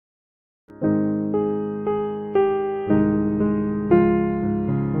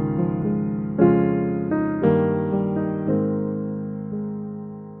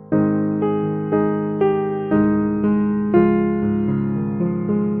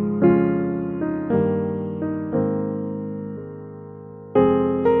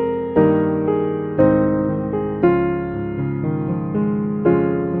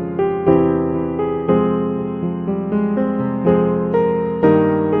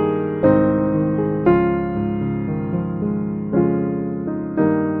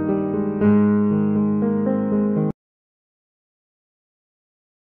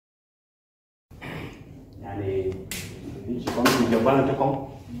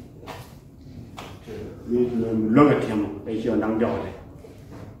longer term, they show down door.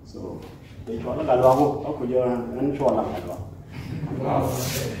 So they show a lot of you and show a lot.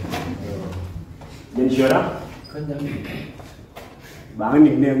 Then sure up. Bang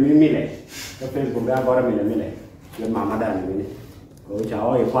nickname Mille. The Facebook got a Mille. Your mamma done. Go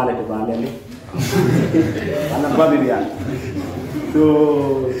chow a quality bandit. And a body. So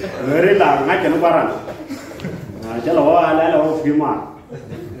very long, I can run. Jello, I love few more.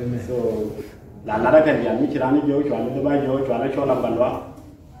 So la lara kan ya mi kirani jo chwa le ba jo chwa le chola balwa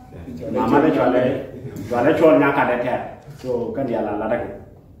mama le chwa le chol nya ka de te so kan ya la lara kan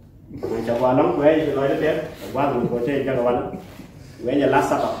ma cha wa long we ji lo de te wa lu ko che ja wa we ya la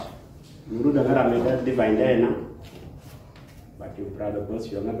sa ka muru da ngara me da divine de na but you proud of us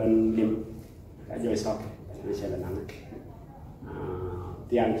you na ban lim ka jo sa me che la na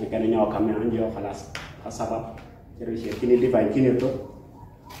tiang ci kan ñoo xam ne an jo khalas sabab ci re kini divine kini to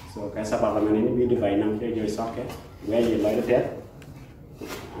so cái sabab là mình đi divine năm cái rồi sót cái về gì lại được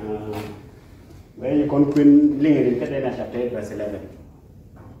về con quên linh đến cái đây là chặt thế và sẽ lên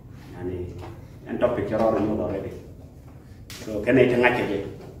anh topic cho rồi nó rồi đấy so cái này chẳng ngại gì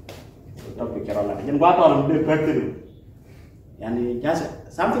topic cho rồi là nhân quá to là được phát triển just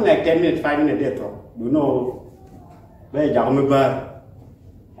something like 10 minutes 5 minutes there thôi you know về giờ mới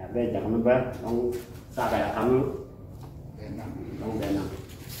bơ ông sao cái là thằng ông để nào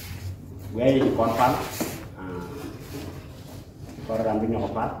về con phát con làm bên nhỏ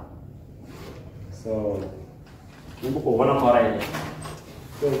phát so những bộ của nó có đây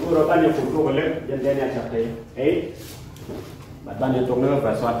so cô đó ta nhiều phụ thuộc vào lên dân dân nhà chặt thấy ấy bạn ta nhiều trong nữa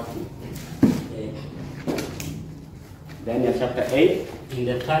phải soát Daniel chapter 8 in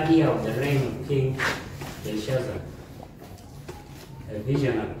the third year of the reign of King Belshazzar a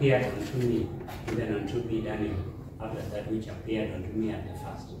vision appeared unto me even unto me Daniel after that which appeared unto me at the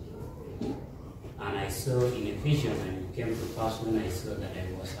first. And I saw in a vision, and it came to pass when I saw that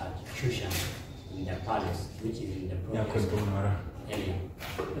I was at Shushan in the palace, which is in the province of Elim.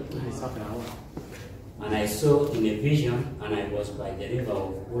 And I saw in a vision, and I was by the river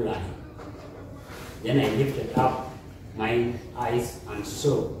of Ulai. Then I lifted up my eyes and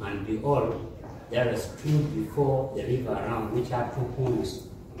saw, and behold, there stood before the river around, which had two horns,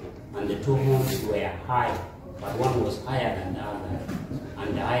 and the two horns were high, but one was higher than the other,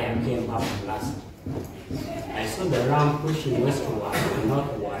 and the higher came up last. I saw the ram pushing westward and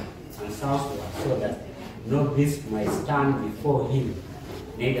northward and southward, so that no beast might stand before him,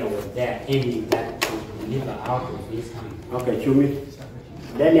 neither was there any that could deliver out of his hand. Okay, show me.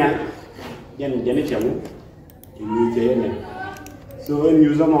 Daniel, Jenny Chamu, you use so when you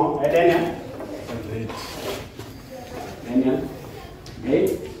use them all, Daniel? Daniel?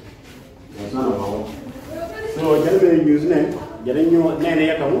 Hey? That's not a problem. So, Jenny use name, Jenny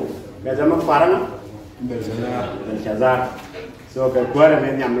Nene, Gazama Parana, Belshazzar. So, the Quara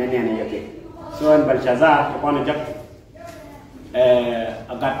many and so, in Belshazzar, upon a job, I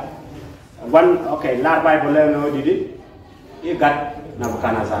got one, okay, large Bible learner did it. You got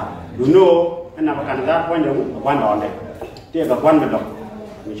Nabucodonosor. You know, and Nabucodonosor, one on it. Take a one medal.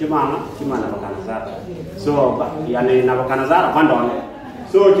 Chimana Nabucodonosor. So, Yani Nabucodonosor, one on it.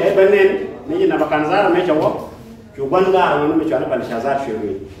 So, Japan, maybe Nabucodonosor, make a walk. To one guy, when we try to Belshazzar, show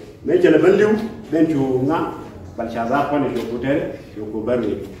me. Make a value, then to not Belshazzar, when you put it, you go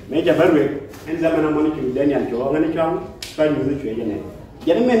bury. Make a bury, and Zamana money to Daniel Joe and a charm, find you the trade.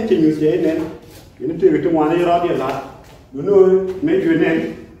 Gentlemen, can you say then? You need to get one year out your lot. You know, make your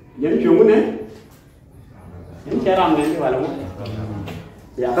name. Yen Chumune? In Charam, then you are.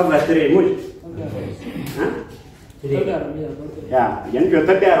 Yeah, come back 3 months. Yeah, Yen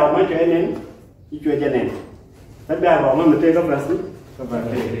Jotaga or my name, each way your name. That guy will take a person.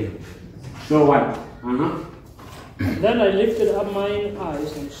 So what? Then I lifted up mine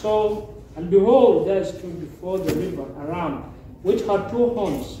eyes and saw, and behold, there stood before the river a ram, which had 2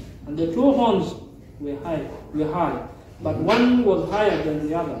 horns, and the 2 horns were high, but one was higher than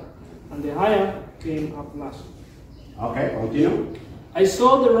the other, and the higher came up last. Okay, continue. I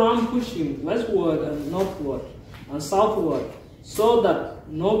saw the ram pushing westward and northward and southward, so that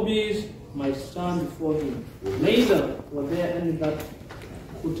no beast might stand before him. Neither were there any that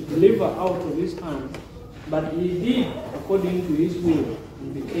could deliver out of his hand, but he did according to his will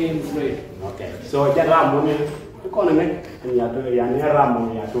and became great. Okay, so that ram economic and ram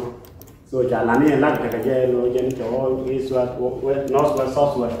so Jalani and Laka, no gentle, eastward, northward,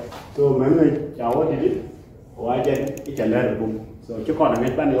 southward. So many Jawa did it, or I get it and let boom. So you call a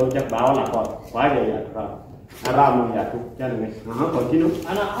man, you just bow like why they are around continue.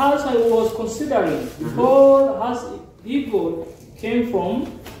 And as I was considering, behold, as evil came from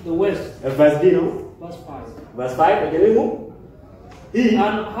the west. Verse D, no? Verse 5. Verse 5, again, move. He.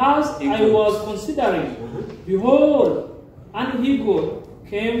 And as I was considering, behold, an he-goat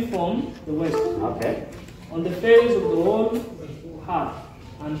came from the west. Okay. On the face of the whole heart,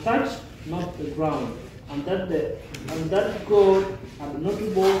 and touched not the ground, and that goat had a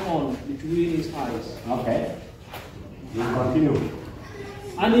notable horn between his eyes. Okay. You continue.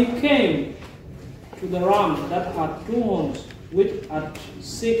 And he came to the ram that had 2 horns, which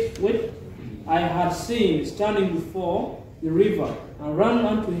I had seen standing before the river, and ran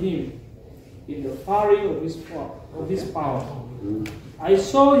unto him in the fury of his power. I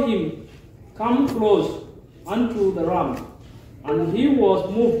saw him come close unto the ram, and he was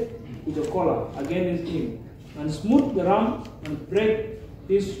moved with a collar against him, and smote the ram and brake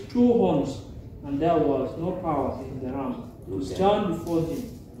his 2 horns, and there was no power in the ram to stand before him.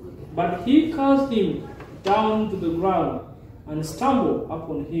 But he cast him down to the ground and stumbled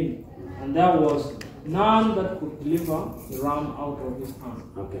upon him, and there was none that could deliver the ram out of his hand.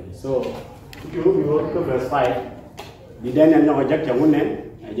 Okay, so if you go to verse 5, the Daniel no jack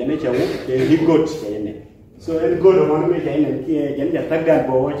chamunen, a janichamu, he goats. So el goat one me chain, jan the third dad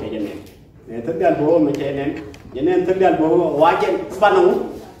bow chain. The third dad bow me chain, jan third dad bow, wajan,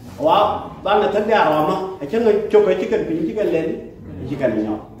 spanu, wow, ban the third dad rama, a channel choke a chicken, chicken len, chicken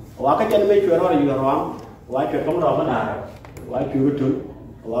no. Waka jan make your ram, watch your come rama, watch you return.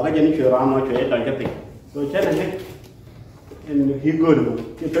 Waka jan your ram or trade like a thing. So channel and he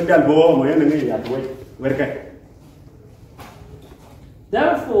good. He took that bow, my enemy that way. Where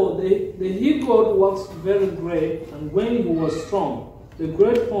Therefore, the he-goat was very great, and when he was strong, the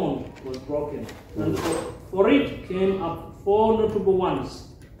great horn was broken. And for it came up 4 notable ones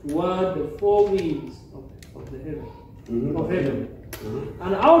toward the 4 winds of the heaven.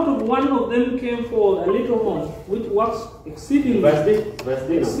 And out of one of them came forth a little horn, which was exceeding great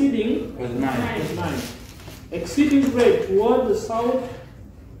toward the south,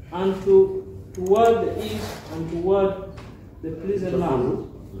 and toward the east, and toward the pleasant land.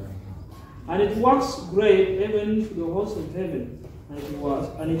 And it was great even to the host of heaven,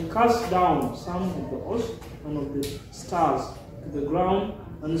 and it cast down some of the hosts and of the stars to the ground,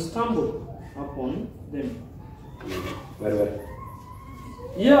 and stumbled upon them.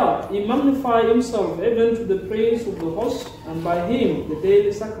 Yeah, he magnified himself even to the praise of the host, and by him the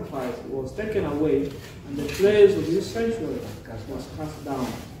daily sacrifice was taken away, and the place of his sanctuary was cast down.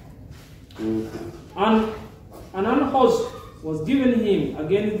 And an host was given him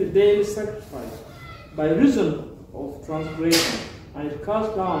against the daily sacrifice by reason of transgression, and it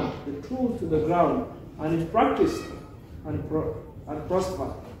cast down the truth to the ground, and it practiced and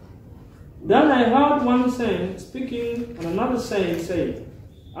prospered. Then I heard one saying, speaking, and another saying,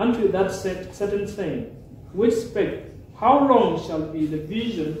 unto that certain saying, which spake, how long shall be the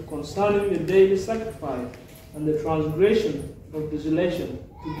vision concerning the daily sacrifice and the transgression of desolation,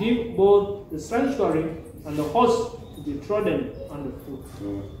 to give both the sanctuary and the host to be trodden underfoot?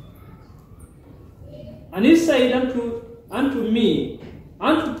 And he said unto me,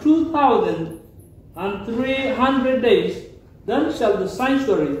 unto 2,300 days, then shall the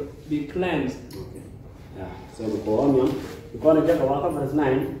sanctuary be cleansed. Okay. Yeah. So we go on, we go on to verse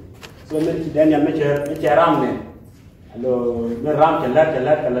 9. So when Daniel make ram ne, hello, me ram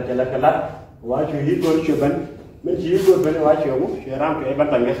kelat. Watch you he go shuban. Men he go when watch you, she ram ke ban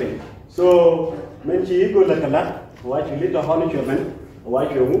tangese. So men he go kelat. Watch you little honey shuban.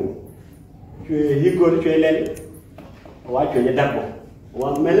 Watch you, he go to len. Watch you double.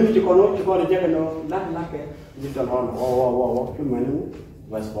 One men chikono jagano lake. Little horn. Oh,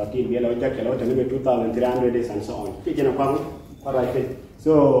 verse 14. We allow Jack 2,300 days and so on.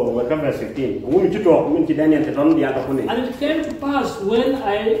 So, welcome verse 15. And it came to pass when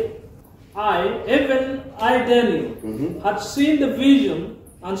I Daniel, had seen the vision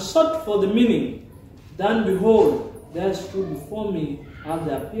and sought for the meaning, then behold, there stood before me as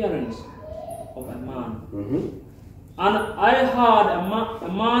the appearance of a man. And I heard a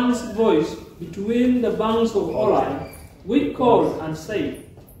man's voice between the banks of Oli, which called and said,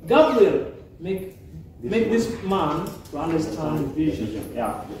 Gabriel, make this man to understand the vision.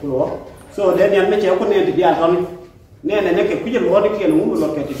 Yeah. So Daniel make a connect to the Anton. Then I can put your body can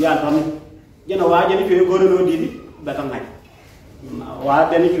look at the Anton. You know why you go to know Didi, but I'm like, why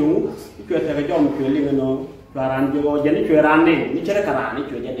then you take a job to live in Paranjo, Jenny, Randi, Nicherakarani,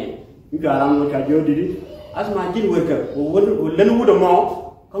 you are on what I did. As my gin worker, who wouldn't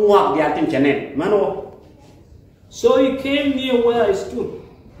more, come walk the attention, Mano. So he came near where I stood,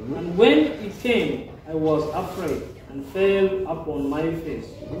 and when he came, I was afraid and fell upon my face.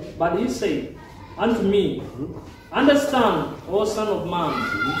 But he said unto me, Understand, O son of man,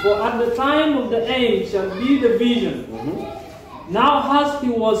 for at the time of the end shall be the vision. Now as he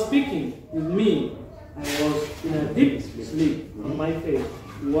was speaking with me, I was in a deep sleep on my face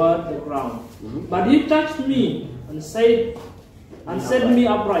toward the ground. But he touched me and set me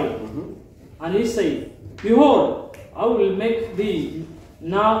upright. And he said, Behold, I will make thee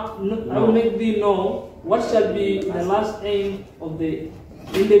know what shall be the last end of the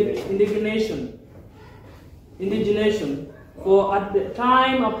indignation. For at the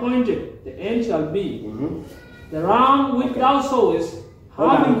time appointed, the end shall be. The ram which thou sawest,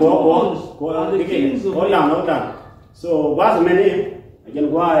 having two horns, are the kings of Hold on. So, what's the name?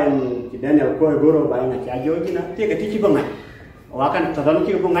 Again, why Daniel Koi Guru buying a Chajogina? Take a teaching bangai. Or I can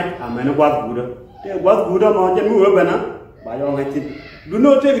Tatanki bangai, a man of what Buddha. Take what Buddha mountain Urbana by your method. Do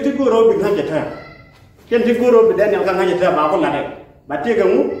not take a Guru behind the turn. Can't take Guru Daniel Kangaja Babylon. But take a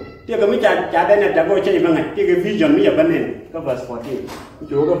move. Take a Mika Jadan Jago Chavan, take a vision, me a banana, verse 14.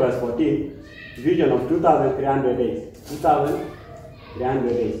 You verse 14, vision of 2,300 days. 2,300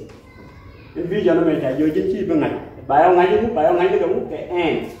 days. In vision of Meta, you can keep a night. By a night, the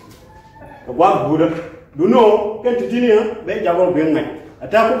end. A wild Buddha. Do know, get to dinner, beg Javo Bingman. A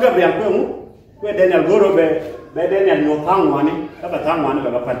tapuka Biakum, where Daniel Goro by Daniel no tongue money, have a tongue one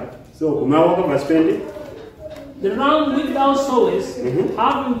of a pan. So, Kumawaka was 20. The ram which thou sawest,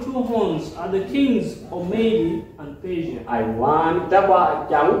 having two horns, are the kings of Media and Persia. I want Tapa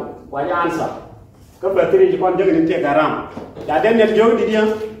Jam, why answer? Come back to the conjunct and take a ram. Daniel Joe did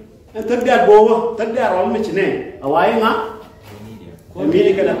you? And took that bow, took that on which name. A Waima? A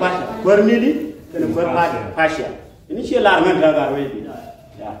media can a pasha. Quernidi, can a pasha. Initial alarm drag away.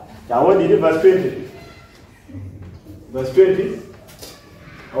 Yeah. Now, did verse 20? Verse 20.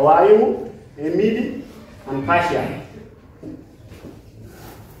 A Waimu, a media. And Persia.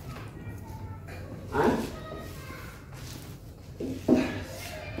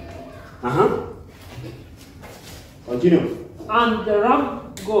 Continue. And the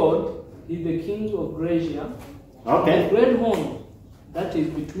ram god is the king of Gracia. Okay. The great horn that is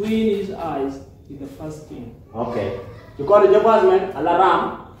between his eyes is the first king. Okay. You call the Jabazman,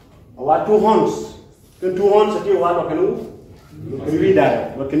 Alaram, or two horns. Two horns that you want to read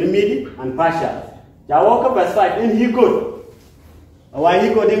that. What can you meet and Persia? Jawoka verse 5, and he could. Why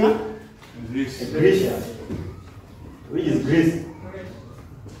he could in Greece? Which is Greece.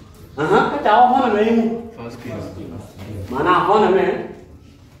 First king. Mana honor man.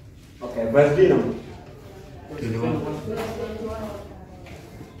 Okay, verse 21.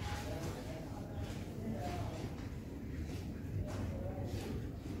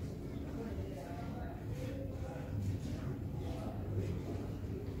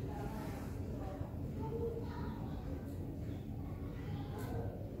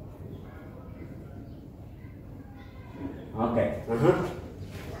 Okay.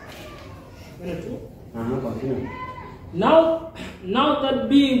 Continue. Now that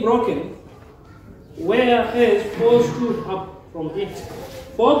being broken, whereas four stood up from it,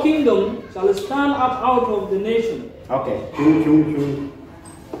 4 kingdoms shall stand up out of the nation. Okay.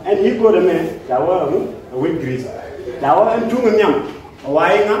 And he got a man, Jawa with Greece. Jawa and Tunganyam, a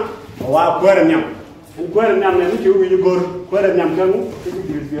Wainga, a Quaranyam. And Quaranyam, and you go Quaranyam,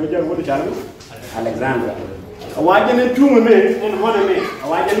 Alexandra. A wagon and 2 men and honor men. A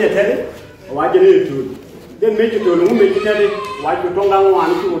wagon a tell it, a wagon 2. Then make it to the woman, you tell it, why you don't down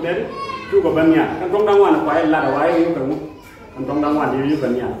 1, 2 tell it, 2 go Banya. And don't down 1, quite a lot of why you can move. And don't down 1, you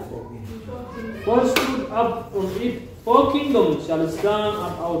Banya. 4 stood up from it, 4 kingdoms shall stand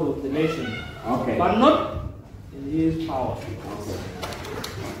up out of the nation. Okay. But not in his power.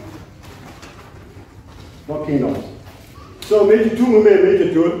 4 kingdoms. So make it 2 women, make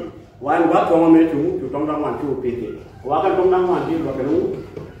it 2. One what one made to don't want to pick it. What I don't want to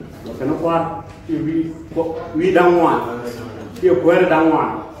we don't want. You query down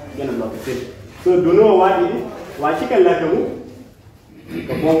one. So do know what it is? Why she can let them move?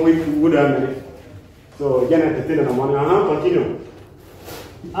 One week would have it. So Janet the film continue.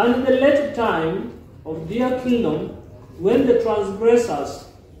 And in the later time of their kingdom, when the transgressors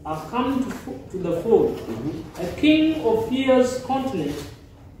are come to the fold, a king of fierce countenance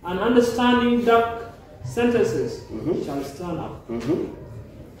and understanding dark sentences shall stand up.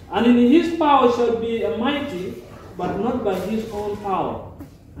 And in his power shall be a mighty, but not by his own power.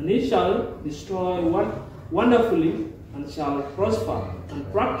 And he shall destroy wonderfully, and shall prosper, and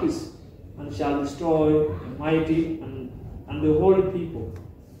practice, and shall destroy the mighty and the holy people.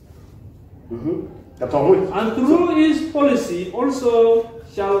 And through his policy also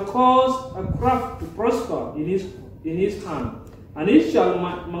shall cause a craft to prosper in his hand. And he shall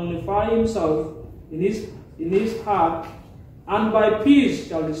magnify himself in his in his heart, and by peace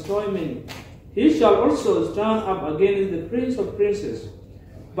shall destroy many. He shall also stand up against the prince of princes,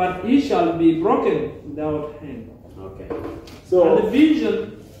 but he shall be broken without hand. Okay. And So the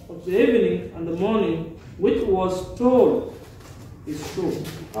vision of the evening and the morning, which was told, is true.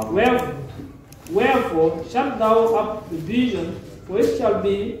 Okay. Wherefore shalt thou up the vision, for it shall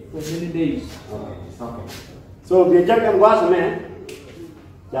be for many days. okay. So we check and was man.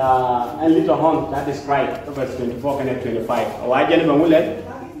 A little horn that is right, verse 24 and 25. A wajan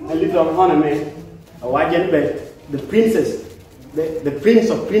bangule, a little horn man. A wajan the princess, the prince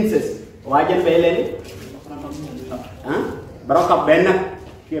of princes. Wajan belen. Baraka Benna,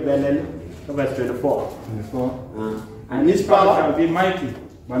 here Belen, verse 24. 24. And his His power power shall be mighty,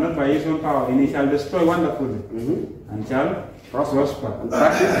 but not by his own power, and he shall destroy wonderfully, and shall prosper,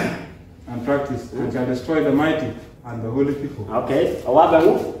 and practice, and shall destroy the mighty and the holy people. Okay,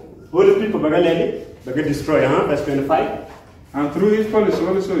 holy people begin destroy, verse 25. And through his policy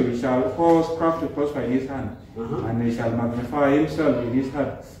also he shall cause craft to prosper in his hand, and he shall magnify himself in his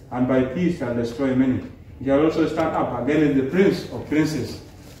heart, and by peace shall destroy many. He shall also stand up against the prince of princes,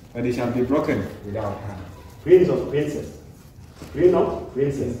 but he shall be broken without hand. Prince of princes. Prince of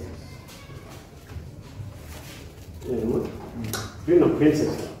princes. Prince of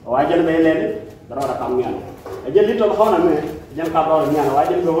princes. Wajan Belen, Brother Kamian. A little honor, Jan Kabal,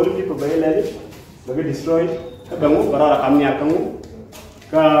 Wajan, the holy people Belen, they will destroy Kamu, Brother Kamian Kamu.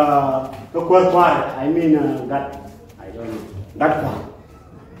 I mean, that, I don't know, that one.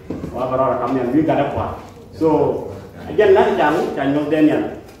 Brother Kamian, we got a part. So, again, that young, can know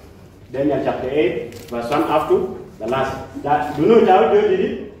Daniel. Daniel chapter 8, verse 1 up to the last. That, do you know how to do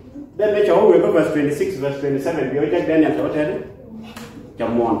it? Then make sure we go verse 26, verse 27. We will take Daniel to tell you.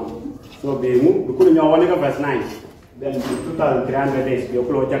 So we move, we couldn't know one verse 9. Then 2,300 days, we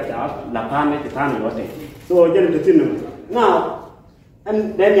will check out La Pane, Kitana, so again, the thing. Now,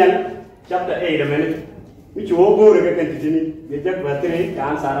 and Daniel chapter 8, a minute, which you will go again to we check verse 3,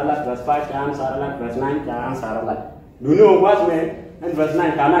 Chan Saralat, verse 5, Chan Saralat, verse 9, Chan Saralat. Do you know what's me? And verse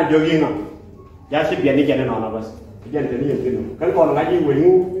 9, Kana jogging on. Just be any general on us. Again, the new can call like you will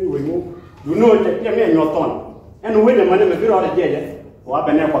move. Do know that you mean your ton. And with the money, we brought a judge, or up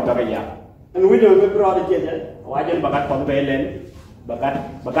and up of the year. And we don't brought a judge, or I didn't bagat for the Belen,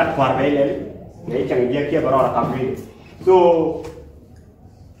 bagat for Belen, they can get here about a company. So,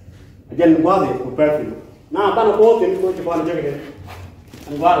 again, was it for perfume? Now, I'm going to go to one jacket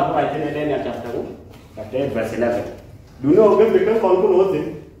and go out of right in a Daniel chapter, verse 11. Do you know when we come on to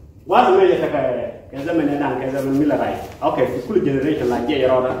what may as a man and as a Millerai? Okay, for school generation like Jay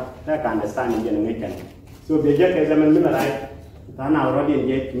Roda, that can understand in generation. So the Jack as a Millerai, Tana Rodin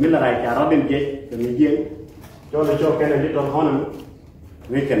Jay, Millerai, Rodin Jay, the median, Jolly Joke and a little honor,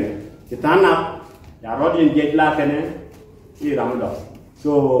 weekend. The Tana, Rodin Jay Latin, Ramdo.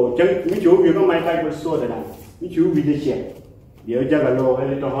 So, which you go my Bible so that which you be the chair. The Ojagalo, a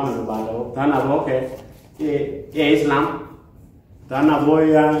little honor about Tana okay. Islam, Tana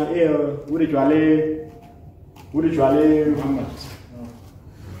boy, would you Muhammad.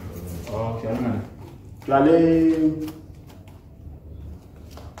 Okay, Chale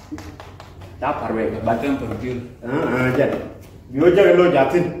Taparway, but temple guild. You are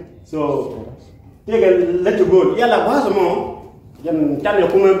Jatin. So, take a let you go. Yalla was more than Channel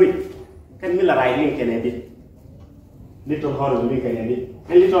Kumabi. Can Miller riding Kennedy. Little horn link Kennedy.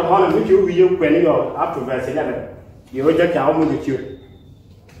 And little horn which you when you are up to verse 11. You will just how much you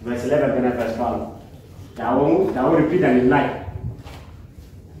verse 11 and verse 12. Now repeat and in light.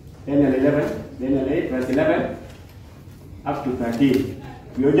 Then 11, then 8, verse 11 up to 13.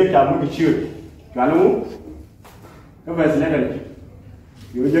 You will just how much you. Verse 11.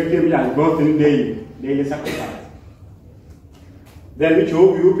 You will just give me a both in daily sacrifice. Then which you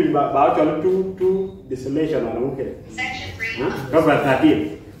will about to desolation on okay. Section 3. Verse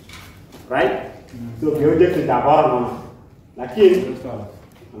 13. Right? So you just the bar like in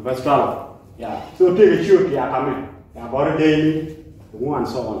verse 12. Yeah. So take a shoot, yeah, coming. About daily, and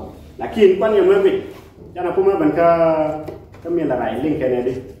so on. Like in one year maybe. Jana Puma Banka Camilla link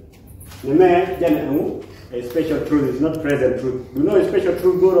Kennedy. The man, a special truth is not present truth. You know a special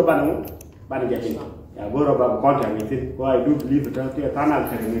truth go about but getting. Yeah, go about contact with it. I do believe it a tunnel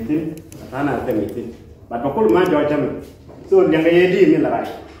with it. But the whole man joy them. So the AD Miller right.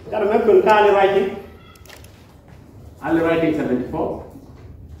 That remember Kali writing. Ali writing 74.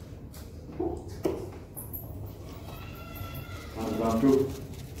 About 2.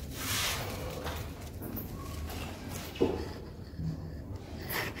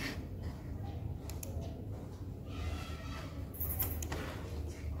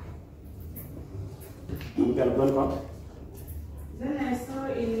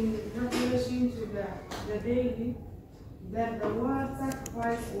 the daily, that the word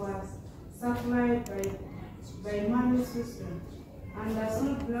sacrifice was supplied by money system and does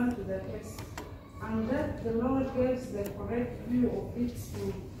not belong to the text, and that the Lord gives the correct view of it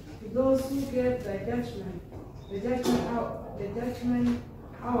to those who get the judgment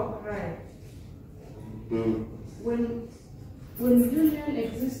outcry. When union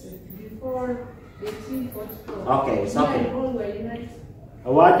existed before 1844, okay, something. all were united.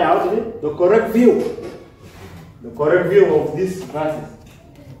 Watch out, the correct view. The correct view of these verses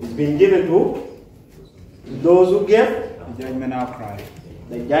is being given to those who get The judgment outcry.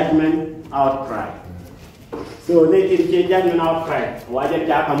 the judgment outcry. So they did the judgment outcry. Watch it,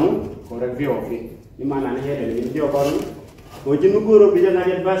 Jakamu, correct view of it. You man and head and video about it. Would you go to be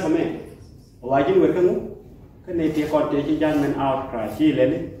another verse? Why didn't we come? Can they take out the judgment outcry? She let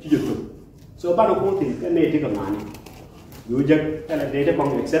it to you. So, about a quoting, can they take a money? You just tell a data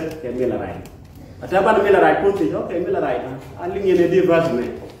from accept a mill right. At about a mill right, put it, okay, mill right. I'll link in a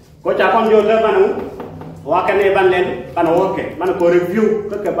diversion. Go to upon your level. Walk an even then, and okay, man, go review,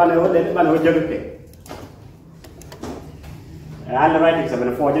 look at Banner, then Banner Jugate. I'll write it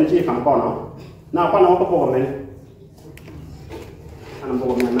 7 4 chief and Pono. Now, Pono, a woman. And a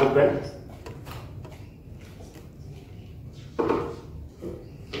woman, no friend.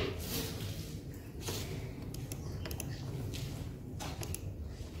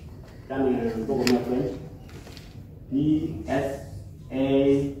 Then book of my friend.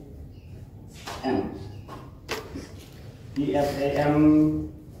 PSAM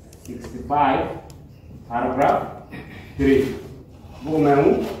 65 paragraph 3.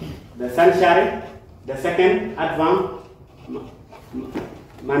 Book the sunshine, the second advance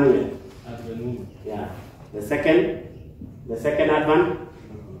manual. Yeah, the second advance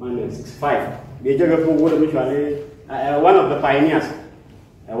manual 65. One of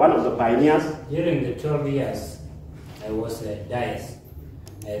the pioneers. During the 12 years I was a dice,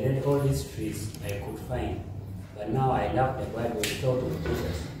 I read all histories I could find, but now I love the Bible taught of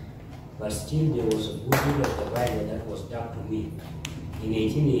Jesus. But still there was a good deal of the Bible that was dark to me. In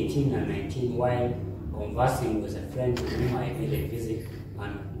 1818 and 19, while conversing with a friend to whom I made a visit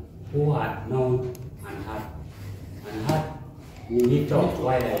and who had known and had me talked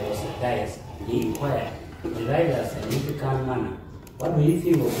while I was a dice, he inquired, in rather significant manner, what do you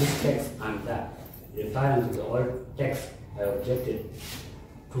think of this text and that? Referring to the old text, I objected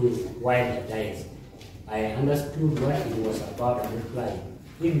to while I died. I understood what it was about and replied,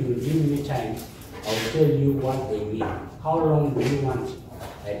 if you give me time, I will tell you what they mean. How long do you want?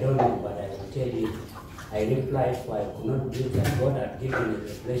 I don't know, but I will tell you. I replied, for I could not believe that God had given a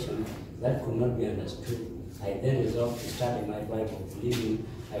revelation that could not be understood. I then resolved to study my Bible, believing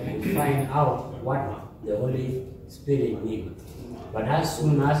I could find out what the Holy Spirit means. But as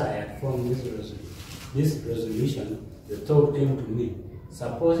soon as I had formed this resolution, the thought came to me,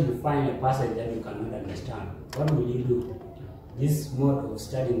 suppose you find a passage that you cannot understand, what will you do? This mode of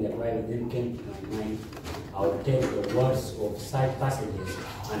studying the Bible then came to my mind. I would take the words of such passages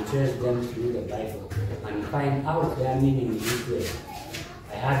and trace them through the Bible and find out their meaning in this way.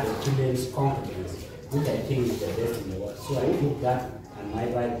 I had the children's confidence, which I think is the best in the world. So I took that and my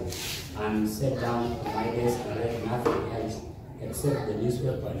Bible and sat down at my desk and read nothing else except the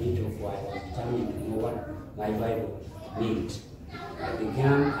newspaper little, for I was determined to know what my Bible meant. I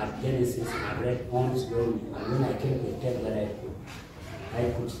began at Genesis and read on slowly, and when I came to a text that I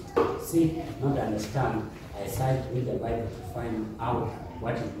could see, not understand, I tried to read the Bible to find out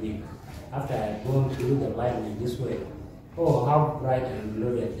what it meant. After I had gone through the Bible in this way, oh, how bright and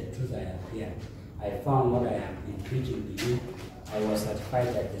glorious the truth I have here. I found what I have been preaching to you. I was certified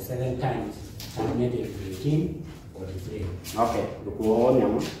at the 7 times, terminated in 1843. Okay,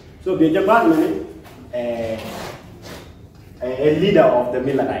 so the Japan a leader of the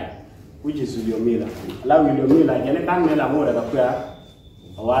Millerite, which is William Miller. Allow William Miller, and can't Miller more than a prayer.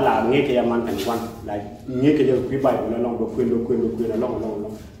 While I make a man and one, like make a Bible along the Queen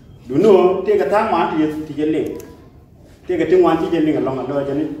along. Do no, take a time to teach a link. Take a thing one teaching link along a lodge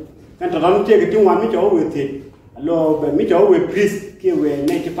and don't take a thing one which always take. A law, but which always priest, give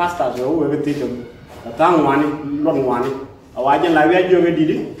native pastors or over them. A tongue one, long one. A white and like you did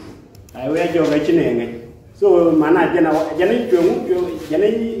it. I wear your chin. So, mana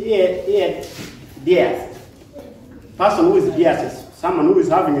person who is DS is someone who is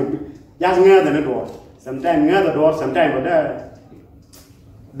having a just near the door. Sometimes near the door, sometimes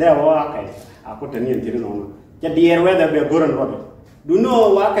there okay. I put a name to on. Just the air weather be a good and rubber. Do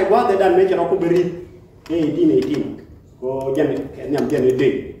know what I got that nature of Kuberi 1818. Go Janet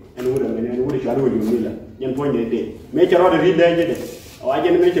day and would have been and would you Miller. Young point a day. Major order read there.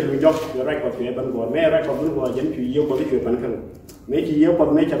 Wajen me che lu job yo record fe ban go me record bu go jen ci yo ko ci ban kan me ci yo ko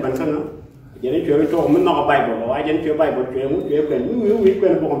me ci ban kan jen ci to mun no ko bible wajen ci bible ci mu ci ko wi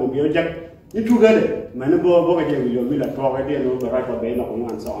ko ko mo yo jak ni tu gade man bo ko je yo mi la to ko de no record be no ko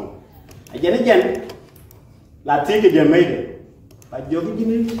man so on jen la tike je me de ba jogi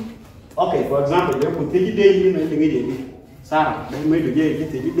jini okay for example je ko tiji daily me de ngi sara day me do je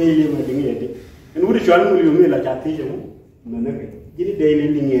tiji daily me de ngi en wuri chwan mu yo mi la cha tiji mu manake jini daily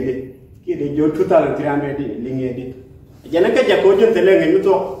lingede ki de jo 2300 lingede jana ka jako jo tele ngi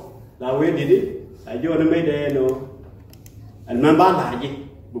to la we didi a jo na me de no al man ba la ji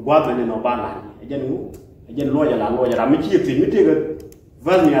bu gwa ba ne no ba la jen lo ya la lo ya mi ci ti mi te ga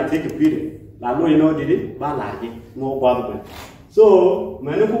vas mi ate ke pire la lo no didi ba la ji mo gwa ba so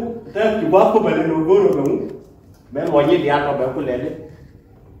mane ku ta ki ba ko ba ne no goro ga mu be lo ji ya to ba ku lele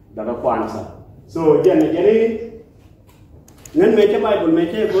daga kwansa so jen ngan me che bible me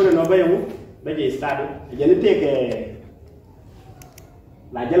che gore no bayu be je study je te ke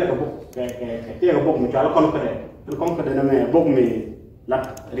la jele ko ke te ko mu chala confident na me bok mi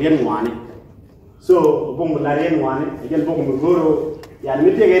la rien wani so bok mu la rien wani je bok mu goro ya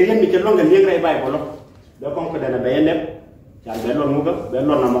mi te ke rien mi che longa ni ngai bible do confident na be yende ya be lon mu ga be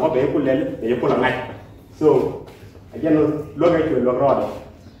lon na mo ko be ku lel be ko la ngai so je no lo ga che lo rodo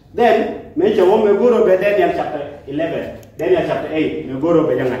then me che wo me goro be Daniel chapter 11 Daniel chapter 8, you go to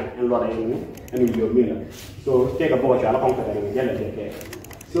Bejangai and Lord and you will so take a boat, I'll conquer them.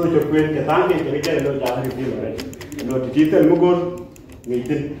 So to quit the tank and get a little job, you know, to teach them Mugur, you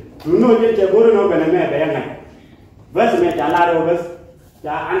know, you're going to open a map, Bejangai. Verse met a lot of us,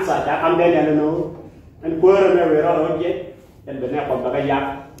 answer, I'm Daniel, and poor Mary Road yet, and the nap of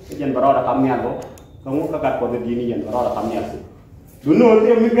Bagayak, and Barada Kamiago, Kamuka for the Dini and Barada Kamiasi. Do know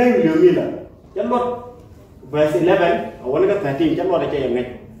they will get you, Miller. You're not. Verse 11, I want to get 13, just what I say.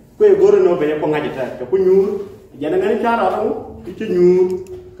 We go to know better for Magita, the Punu, Jangan Charo, it's a new,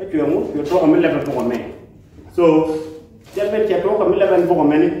 you talk a million for a man. So, just when you talk a million for a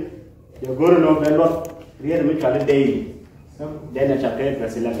minute, you go to know better lot, read mutual daily. Then chapter 8,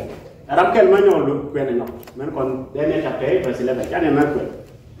 verse 11. Arabkel manual look when enough. Man con then chapter 8, verse 11. Can you remember?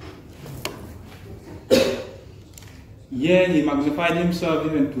 Yea, he magnified himself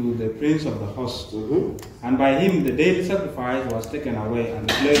even to the prince of the host. And by him the daily sacrifice was taken away, and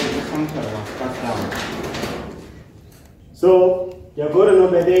the place of the sanctuary was cast down. So, you're going to know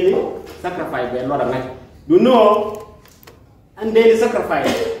the daily sacrifice, a lot of night. You know, and daily sacrifice,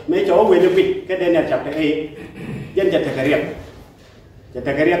 make your way to pick, get in chapter 8, then get a career. Get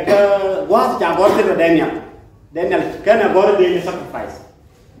a career, what's the Daniel? Daniel can go daily sacrifice.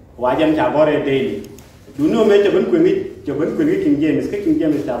 Why don't you go daily? Do you know me to King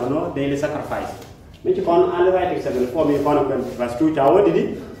James daily sacrifice? Make you con all right example for me con verse 2 what did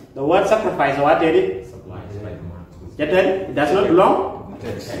it? The word sacrifice what did it? It does not belong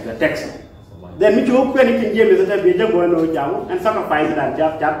the text. Then me you open King James that be just going to and sacrifice that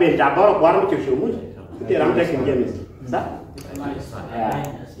job be job or one to show me. I'm taking James.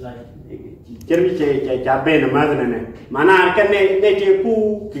 Jeremy Jaben mother Mana can make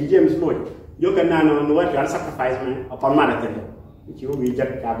ku King James Lord. You can know what you are sacrificing upon Marathon. You will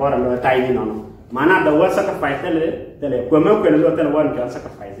just about a tiny no. Mana the word sacrifice, tell it, one you are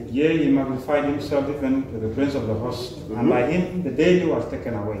sacrificing. Yea, he magnified himself even to the prince of the host, and by him the daily was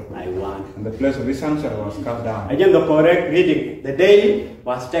taken away. And the place of his sanctuary was cut down. Again, the correct reading, the daily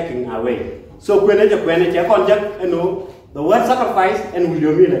was taken away. So when you conject, the word sacrifice and will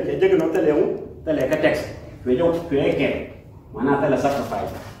you mean it? You cannot tell you the text. We don't create again. Mana tell a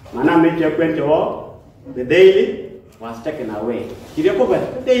sacrifice. Mana make your point the daily was taken away. The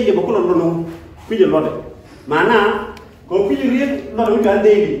daily Mana go read not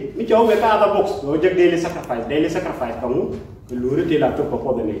daily. Which over other books, no daily sacrifice, come Luri till I took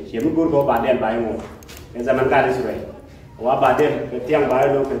before the name. She will go by then by more. As a man got is right. Or by then, the young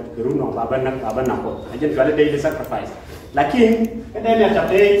bio, Kuruno, Babanapo. I just got a daily sacrifice. Like him, and then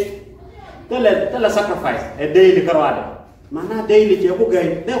chapter 8, tell a sacrifice, a daily carada. Mana daily,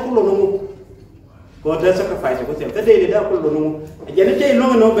 Jabuga, they're full of God does sacrifice the daily, they're full of no. A gentle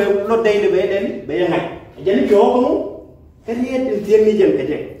no, not daily, then, by a night. A gentle, can he in the medium?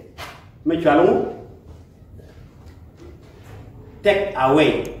 Michalu take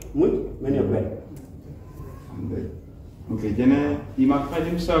away. Many of them. Okay, then he magnified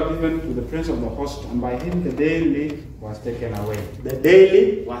himself even to the prince of the host, and by him the daily was taken away. The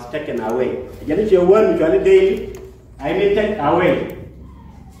daily was taken away. Again, if you want to daily, I mean take away.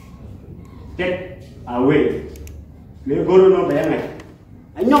 Take away. We go to no banner.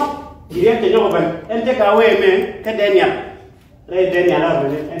 I know. You have to know and take away, man. Daniel. Read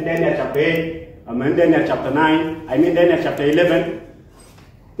Daniel 11 and Daniel chapter 8, and Daniel chapter 9, I mean Daniel chapter 11.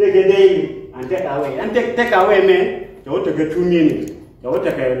 Take a day and take away. And take away, man, you to get 2 minutes. You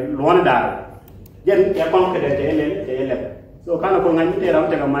take a $1. Then you confident the 11. So, kind of going to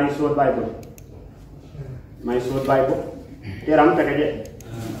take my sword Bible. My sword Bible. Here I'm taking it.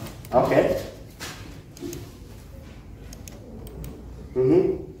 Okay.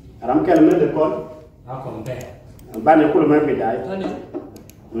 I'm telling the call. I'll compare. Banner could make me die.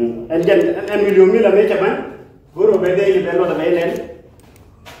 And then, and will you mean a major man? Go over there, you better not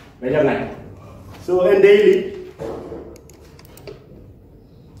have so, and daily,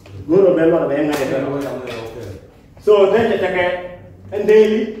 go over there. So, then you take a and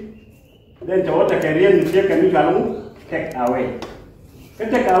daily, then to what a career and take a new take away.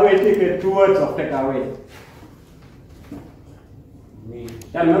 Take away, take 2 words of take away.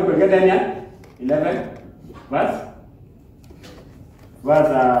 Tell me, we get Daniel 11 verse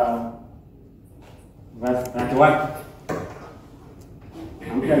 31.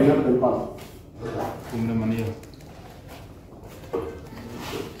 I'm telling you the call.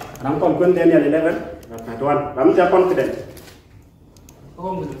 I'm confident Daniel 11 verse 31. I'm just confident.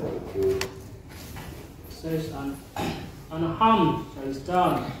 Says, and harm shall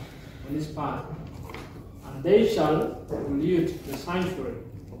stand on his path, and they shall pollute the sanctuary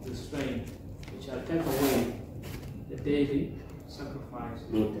of the strain, which shall take away the daily sacrifice,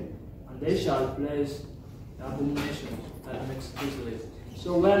 and they shall place the abominations that makes desolate.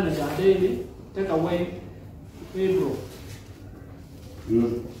 So when is our daily, take away Hebrew.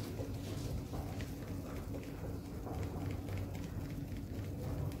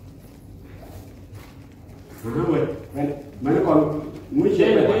 When call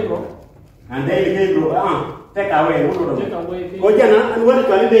and daily Hebrew, take away. Take away Oh, Jana, and what is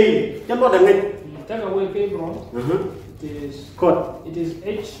called daily? Just what I mean. Take away Hebrew. It is Code. It is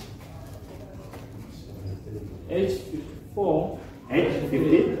H 54. H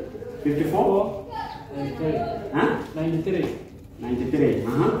 50, 54, 93. huh? 93. 93.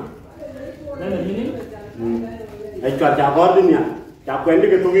 Then the meaning? I got a board in here. I went to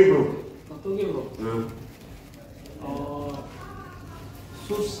get to Hebrew. To give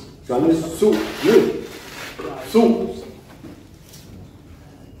sus.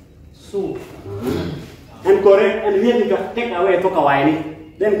 Su. And correct, and here you take away to Kawaii.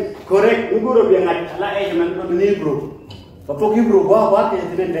 Then correct, you go to be a man from Hebrew. For Hebrew, what is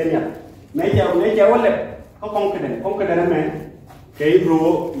it in Daniel? Major wallet, how confident man.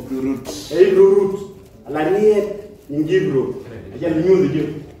 Hebrew roots. In Hebrew. I just knew the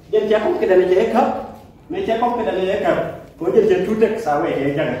Jew. Then check confident in the cup. May check confident in the cup. Go just 2 texts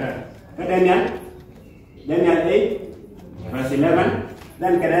away. Daniel 8, verse 11.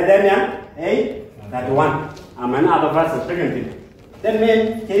 Then Daniel 8, 31. I'm another verse second. Then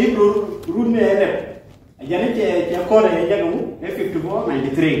men Hebrew root me Janet called a 54,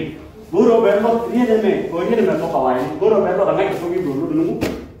 93. Guru Berlo, read me, or read me for Hawaii. Guru Berlo, the next for you.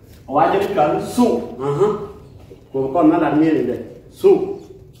 Why did you call Sue? Go call another meaning. Sue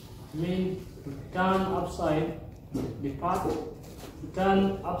Mean to turn upside, depart, to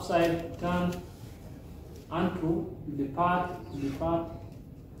turn upside, turn unto, depart,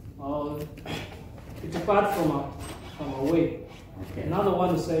 or to depart from a way. Okay. Another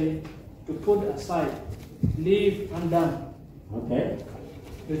one is say to put aside, leave undone. Okay.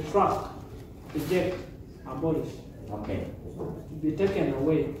 Retract, reject, abolish. Okay. To be taken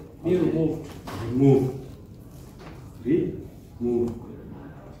away, be removed. Remove.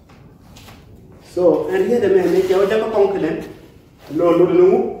 So, and here the man make your double confident. No,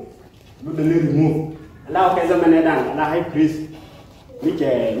 remove. Allow Kazaman allow high priest.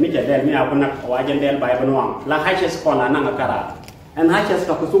 Mitcha del me up on a wagon del by Benoit. La Hatches corner, Nanakara. And Hatches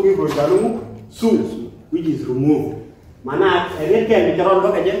Kakusugi Rosalu, Su, which is removed. Mana, and can be around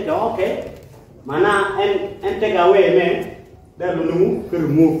look again, okay. Mana, and take away, man. Then remove.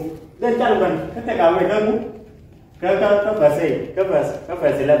 Then Taliban, take away, don't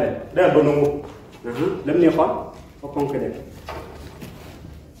verse 11. There, Bono. Let me for confident.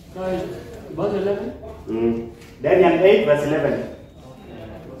 Verse 11? Daniel 8, verse 11.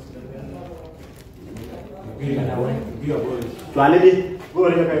 Quality, go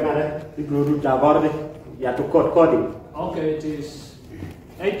to you have to coding. Okay, it is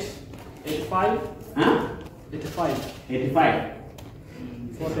 85. Huh? 85. 85.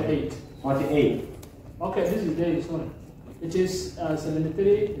 48. 48. Okay, this is daily, sorry. It is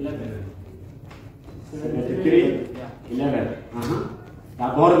 73, 11. 73, yeah. 11.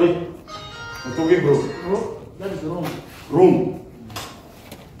 Agora, That is wrong. Room.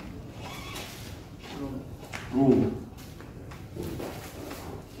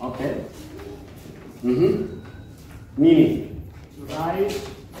 Okay. Meaning? To rise,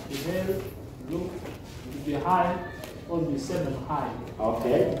 to hail, look, to be high, or be set on high.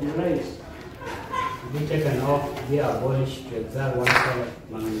 Okay. To be raised. To be taken off, be abolished, to exalt oneself,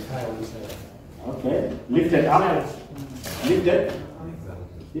 magnify oneself. Okay. Lifted up. Lifted.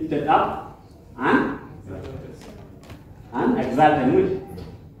 Lifted up. And exalted. Which?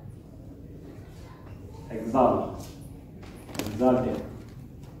 Exalt. Exalted.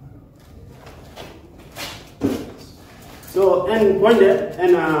 So, and one day,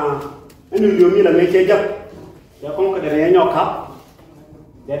 and you mean a make a job. You conquer the Daniel cup.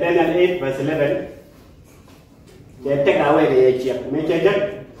 The Daniel 8 verse 11. They take away the HF. Make a job.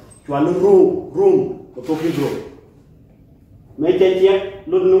 To a room. To talking room. Make a job.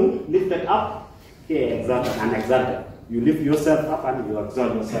 Lift it up. Okay, exalted and exalted. You lift yourself up and you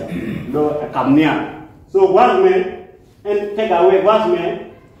exalt yourself. No, come near. So, what man and take away what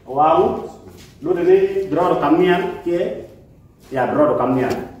man? Wow. No, they draw to come near. Okay. Yeah, draw to come near.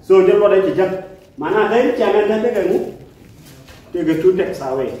 So, just what I just. Mana then channel that take the two texts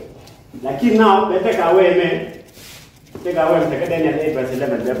away. Like now, they take away me. Take away the Daniel 8 verse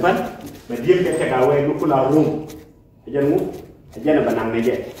 11. But you can take away look for our room. Again, a banana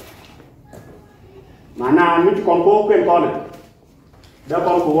yet. Mana, meet compo and corner. The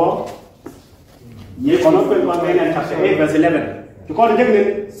compo. Ye cannot and chapter 8 verse 11. To call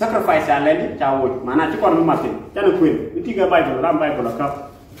the sacrifice and land, Chawwood. Mana, to call Martin. Then a queen. We take a Bible, Ram Bible, a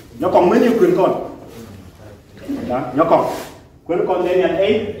cup. Your communion queen call. Your call. Queen call Daniel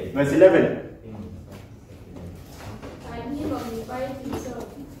 8 verse 11. And he magnified himself,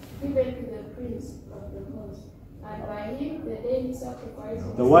 even to the prince of the host. And by him the daily sacrifice.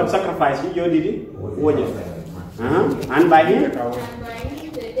 The word sacrifice, you did it? And by him? And by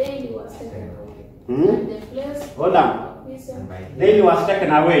him the daily was taken away. And the place Hold on. Daily was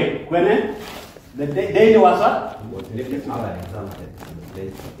taken away. When the daily was what? Was lifted up and exalted. The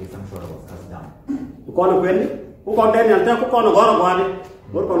place of sanctuary was cast down. Who called Queen? Who called Daniel? Who called God?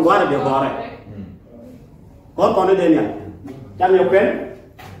 Who called God? God called Daniel. Tell me, Queen?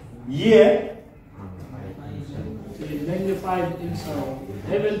 Yeah. He magnified himself,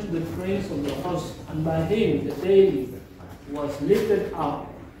 even to the prince of the host, and by him the daily was lifted up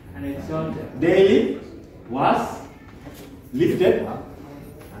and exalted. Daily was lifted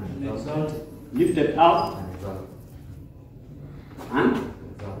And exalted. lifted up and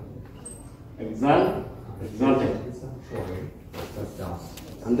exalted.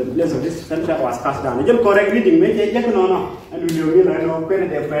 And the place of this center was cast down. You correct reading, make a check no. And we will know when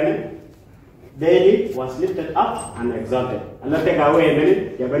they friend. Daily was lifted up and exalted. And let's take away a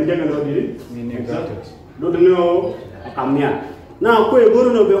minute. You have no did Meaning exalted. don't know a come near. Now, go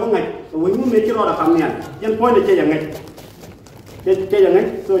to know when you make it all a come near. Just point the change.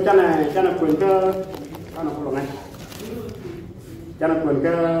 So, Jana Quinker, Jana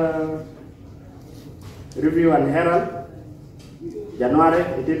Quinker Review and Herald, January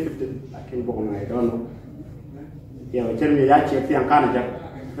 1850. I can't book I don't know. Yeah, tell me that check the Canada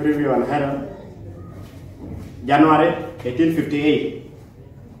Review and Herald, January 1858.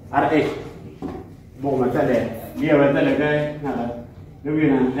 R8. Book my tele. We are the guy,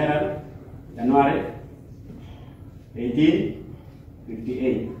 Review and Herald, January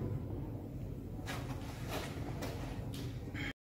 1858.